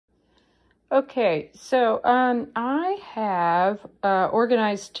Okay, so I have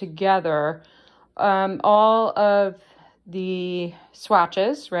organized together all of the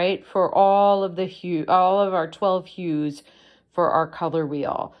swatches, right, for all of our 12 hues for our color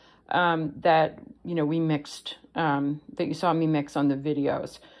wheel that we mixed, that you saw me mix on the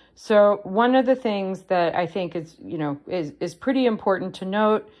videos. So one of the things that I think is pretty important to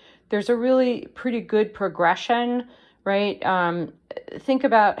note, there's a really pretty good progression, right? Think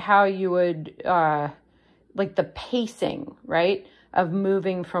about how you would like the pacing, right, of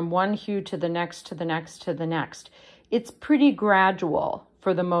moving from one hue to the next, to the next, to the next. It's pretty gradual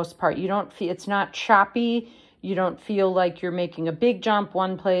for the most part. You don't feel, it's not choppy. You don't feel like you're making a big jump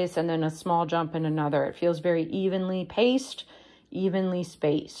one place and then a small jump in another. It feels very evenly paced, evenly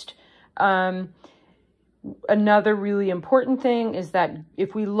spaced. Another really important thing is that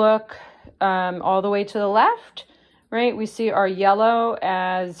if we look all the way to the left, right, we see our yellow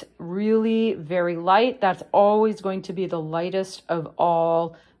as really very light. That's always going to be the lightest of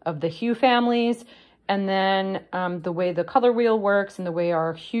all of the hue families. And then the way the color wheel works and the way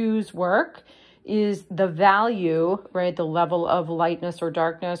our hues work is the value, right, the level of lightness or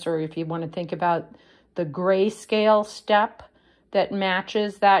darkness, or if you want to think about the grayscale step that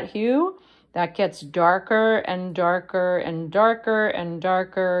matches that hue, that gets darker and darker and darker and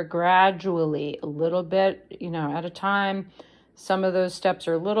darker gradually, a little bit, at a time. Some of those steps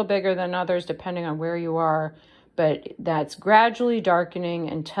are a little bigger than others depending on where you are, but that's gradually darkening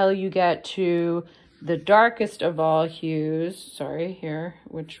until you get to the darkest of all hues, here,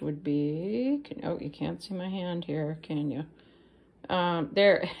 which would be, you can't see my hand here, can you?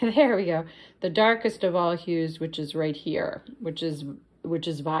 There we go. The darkest of all hues, which is right here, which is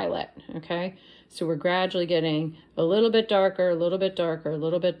violet, okay? So we're gradually getting a little bit darker, a little bit darker, a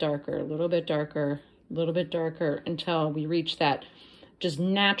little bit darker, a little bit darker, a little bit darker, until we reach that just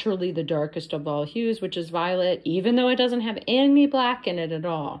naturally the darkest of all hues, which is violet, even though it doesn't have any black in it at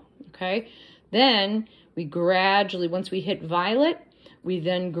all, okay? Then we gradually, once we hit violet, we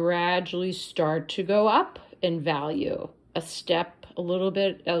then gradually start to go up in value, a step, a little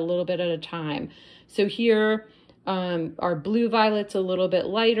bit at a time. So here, our blue violet's a little bit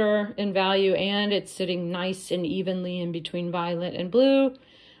lighter in value, and it's sitting nice and evenly in between violet and blue.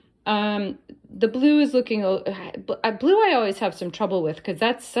 The blue is looking, blue I always have some trouble with because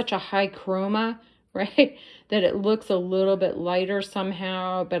that's such a high chroma, right, that it looks a little bit lighter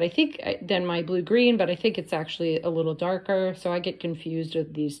somehow, but I think than my blue-green, but I think it's actually a little darker, so I get confused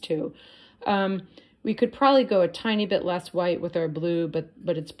with these two. We could probably go a tiny bit less white with our blue, but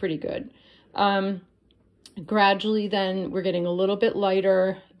it's pretty good. Gradually then we're getting a little bit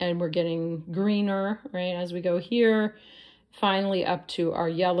lighter and we're getting greener, right, as we go here, finally up to our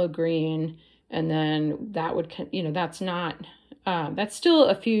yellow green, and then that would, that's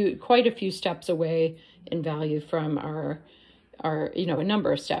still quite a few steps away in value from our a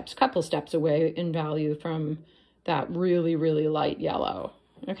number of steps, couple steps away in value from that really, really light yellow.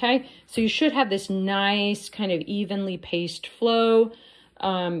 Okay, so you should have this nice kind of evenly paced flow,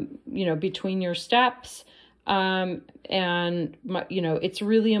 between your steps. It's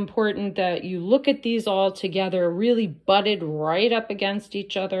really important that you look at these all together, really butted right up against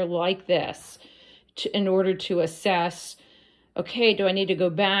each other like this, in order to assess, okay, do I need to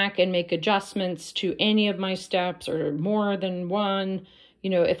go back and make adjustments to any of my steps or more than one?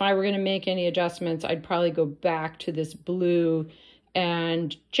 If I were going to make any adjustments, I'd probably go back to this blue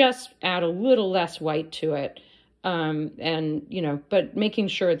and just add a little less white to it. But making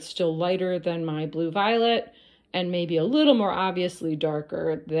sure it's still lighter than my blue violet and maybe a little more obviously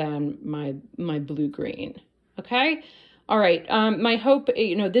darker than my blue green. Okay. All right. My hope,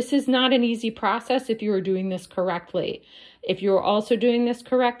 this is not an easy process if you are doing this correctly. If you're also doing this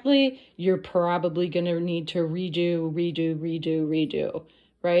correctly, you're probably going to need to redo,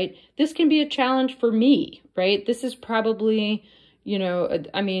 right? This can be a challenge for me, right? This is probably,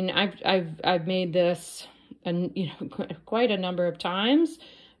 I've made this and quite a number of times,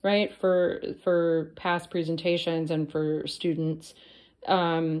 right, for past presentations and for students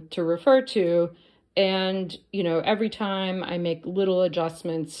to refer to, and every time I make little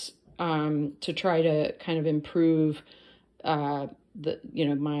adjustments to try to kind of improve trying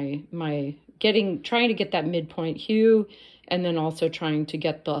to get that midpoint hue, and then also trying to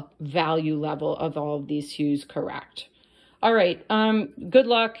get the value level of all of these hues correct. All right, good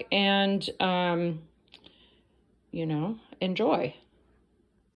luck and enjoy.